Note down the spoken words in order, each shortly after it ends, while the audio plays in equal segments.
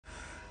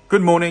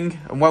Good morning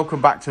and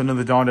welcome back to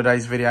another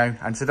Dynodaze video,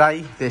 and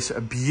today this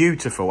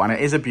beautiful, and it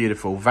is a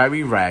beautiful,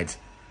 very red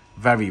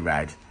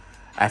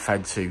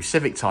FN2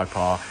 Civic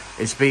TypeR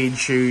is being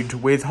tuned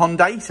with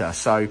Hondata.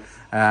 So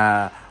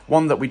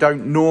one that we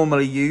don't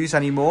normally use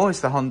anymore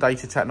is the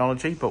Hondata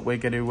technology, but we're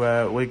going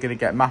to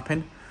get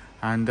mapping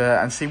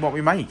and see what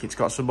we make. It's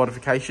got some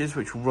modifications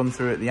which we'll run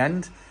through at the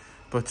end,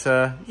 but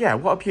yeah,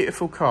 what a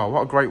beautiful car,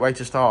 what a great way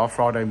to start our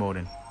Friday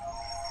morning.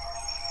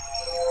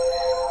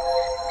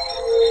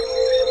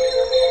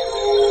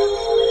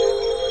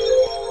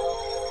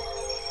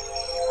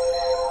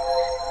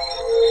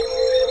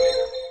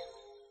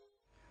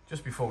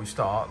 Just before we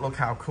start, look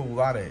how cool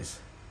that is.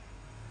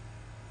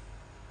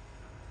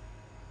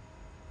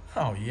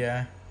 Oh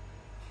yeah,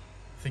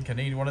 I think I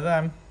need one of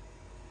them.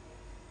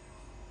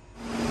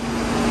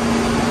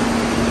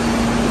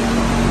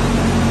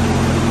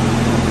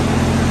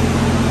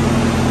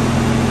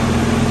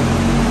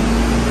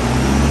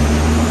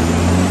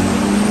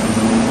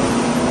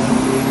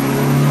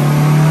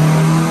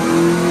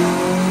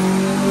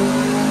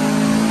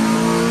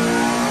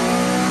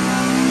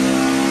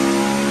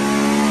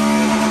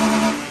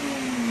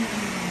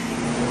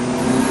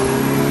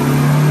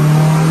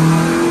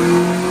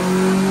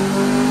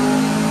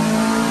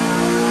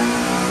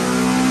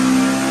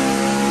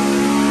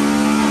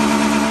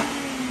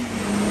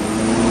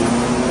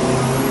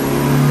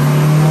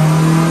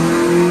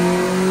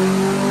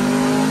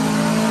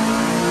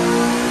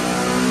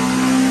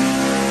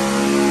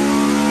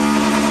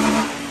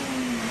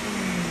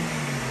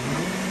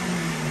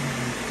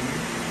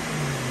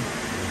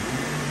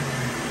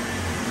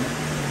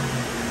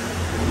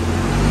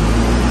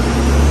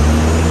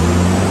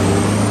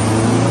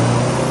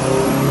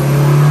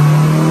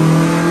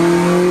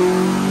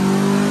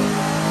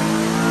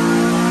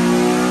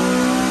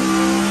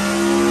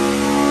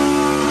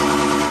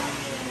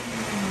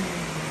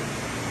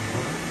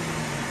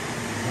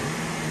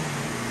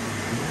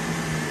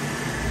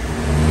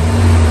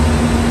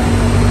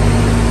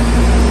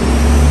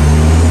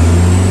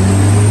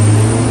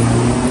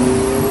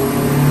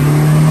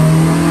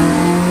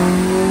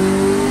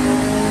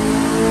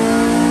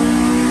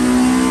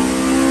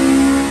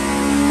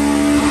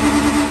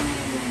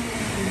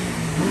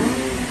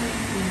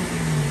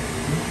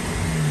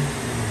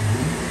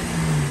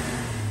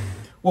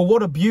 Well,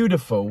 what a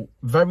beautiful,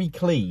 very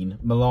clean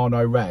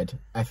Milano red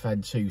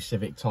FN2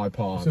 Civic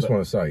TypeR. I just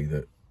want to say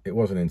that it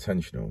wasn't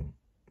intentional,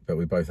 but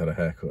we both had a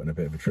haircut and a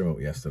bit of a trim up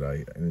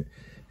yesterday. And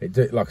it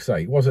did, like I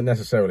say, it wasn't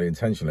necessarily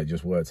intentional, it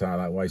just worked out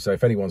that way. So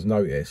if anyone's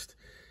noticed,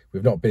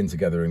 we've not been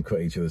together and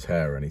cut each other's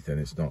hair or anything.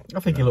 It's not. I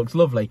think he looks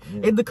lovely.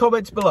 Yeah. In the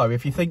comments below,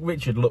 if you think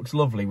Richard looks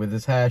lovely with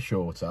his hair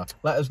shorter,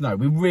 let us know.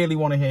 We really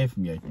want to hear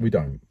from you. We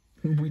don't.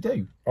 We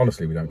do.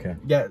 Honestly, we don't care.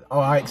 Yeah,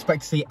 I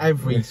expect to see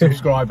every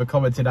subscriber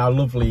commenting how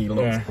lovely he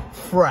looks. Yeah.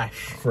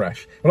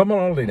 Fresh. Well, I'm on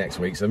holiday next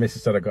week, so Mrs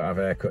said I've got to have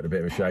a haircut and a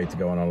bit of a shave to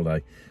go on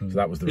holiday. So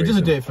that was the reason.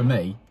 It doesn't do it for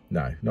me.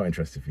 No, not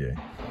interested for you.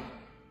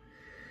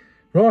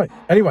 Right,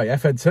 anyway,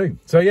 FN2.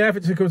 So yeah,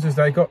 FN2 comes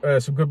today.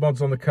 Got some good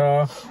mods on the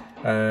car.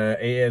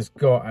 It has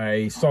got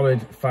a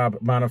solid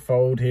fab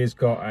manifold. He's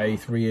got a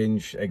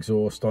 3-inch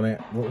exhaust on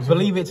it. I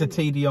believe it's a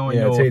TDI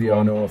North.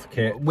 TDI North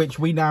kit, which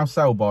we now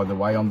sell, by the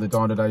way, on the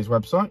Dynodaze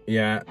website.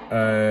 Yeah,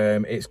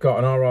 it's got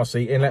an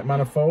RRC inlet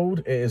manifold.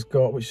 It has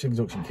got, which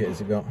induction kit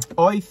has it got?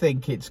 I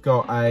think it's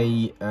got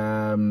I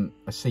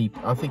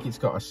think it's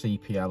got a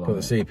CPL on it. Got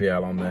the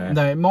CPL on there.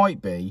 No, it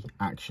might be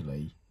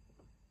actually.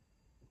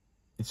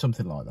 It's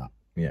something like that.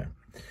 Yeah.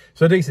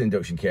 So a decent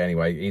induction kit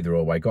anyway, either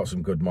or way. Got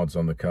some good mods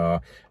on the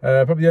car.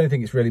 Probably the only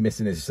thing it's really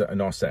missing is a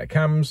nice set of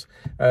cams.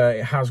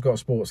 It has got a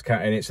sports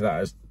cat in it, so that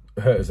has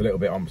hurt us a little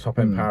bit on top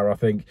end power, I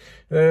think.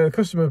 The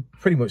customer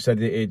pretty much said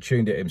that he'd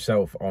tuned it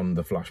himself on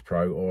the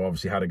Flashpro, or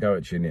obviously had a go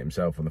at tuning it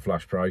himself on the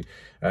Flashpro.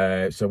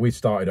 So we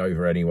started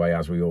over anyway,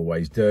 as we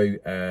always do.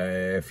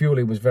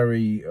 Fueling was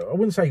very, I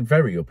wouldn't say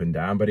very up and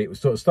down, but it was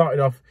sort of started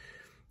off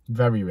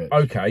very rich,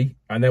 okay,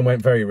 and then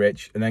went very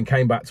rich, and then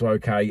came back to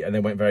okay, and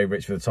then went very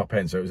rich for the top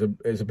end. So it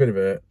was a bit of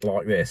a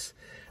like this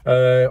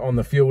on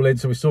the fueling.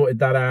 So we sorted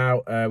that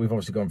out. We've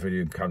obviously gone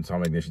through the current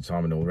time, ignition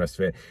time, and all the rest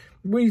of it.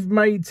 We've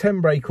made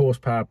 10 brake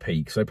horsepower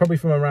peak, so probably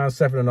from around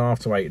 7.5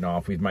 to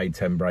 8.5, we've made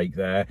 10 brake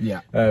there.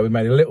 Yeah. We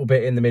made a little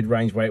bit in the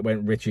mid-range where it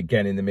went rich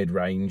again in the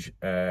mid-range,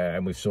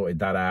 and we've sorted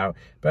that out.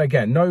 But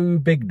again, no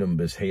big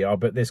numbers here,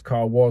 but this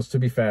car was, to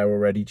be fair,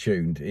 already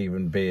tuned,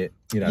 even be it,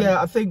 you know.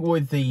 Yeah, I think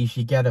with these,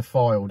 you get a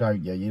file,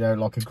 don't you? You know,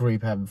 like a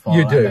Group M file.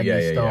 You do, and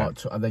then yeah,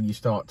 and then you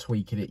start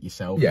tweaking it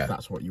yourself, yeah, if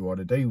that's what you want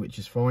to do, which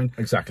is fine.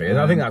 Exactly, and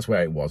I think that's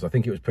where it was. I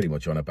think it was pretty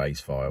much on a base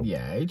file.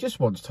 Yeah, it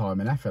just wants time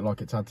and effort like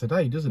it's had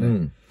today, doesn't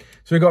it?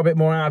 So we got a bit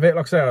more out of it.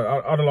 Like I say,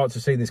 I'd have liked to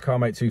have seen this car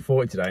make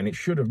 240 today, and it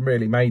should have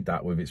really made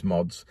that with its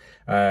mods.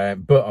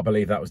 But I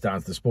believe that was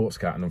down to the Sports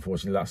Cat, and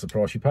unfortunately, that's the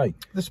price you pay.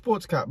 The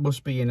Sports Cat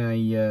must be in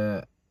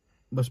a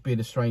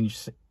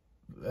strange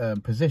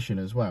position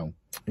as well.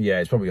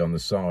 Yeah, it's probably on the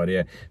side,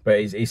 yeah.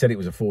 But he said it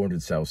was a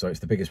 400 cell, so it's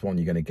the biggest one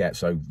you're going to get,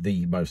 so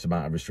the most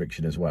amount of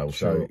restriction as well.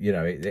 Sure. So, you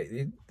know,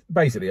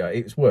 basically,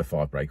 it's worth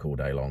 5 brake all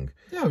day long.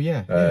 Oh,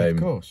 yeah, of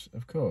course.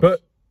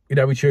 But you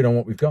know, we tune on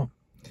what we've got.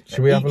 Should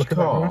we have a look at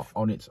that car graph?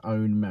 on its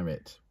own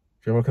merit.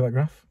 Should we have a look at that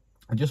graph?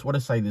 I just want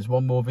to say there's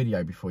one more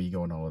video before you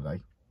go on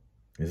holiday.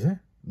 Is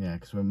there? Yeah,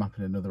 because we're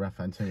mapping another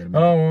FN2 in a minute.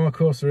 Oh, well, of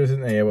course there is,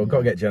 isn't there? Yeah, we've got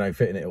to get Geno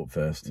fitting it up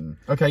first.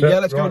 Okay, But, yeah,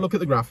 let's go right. and look at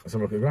the graph. Let's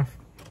have a look at the graph.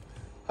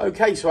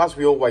 Okay, so as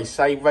we always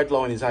say, red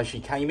line is as she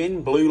came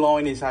in, blue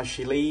line is as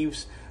she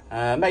leaves.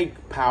 Made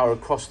power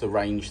across the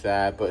range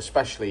there, but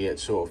especially at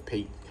sort of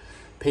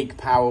peak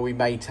power, we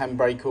made 10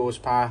 brake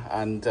horsepower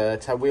and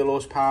 10 wheel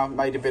horsepower.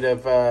 Made a bit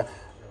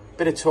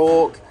of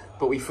torque,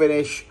 but we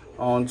finish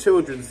on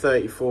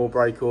 234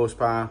 brake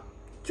horsepower,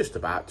 just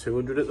about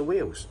 200 at the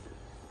wheels.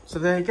 So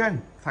there you go.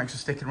 Thanks for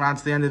sticking around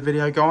to the end of the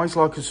video, guys.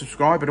 Like and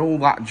subscribe and all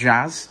that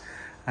jazz.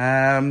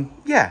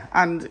 Yeah,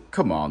 and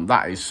come on,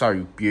 that is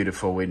so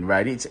beautiful in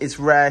red. It's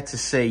rare to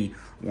see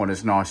one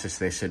as nice as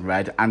this in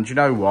red. And you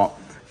know what?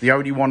 The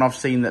only one I've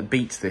seen that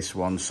beats this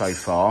one so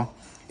far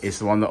is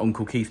the one that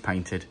Uncle Keith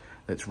painted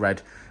that's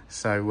red.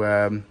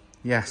 So,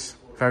 yes,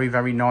 very,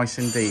 very nice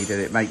indeed.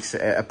 And it makes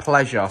it a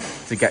pleasure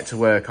to get to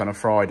work on a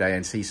Friday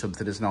and see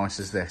something as nice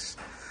as this.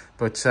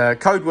 But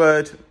code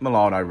word,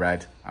 Milano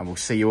Red, and we'll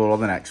see you all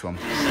on the next one.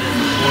 Said it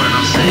before and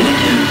I'll say it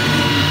again.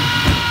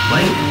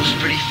 Life moves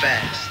pretty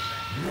fast.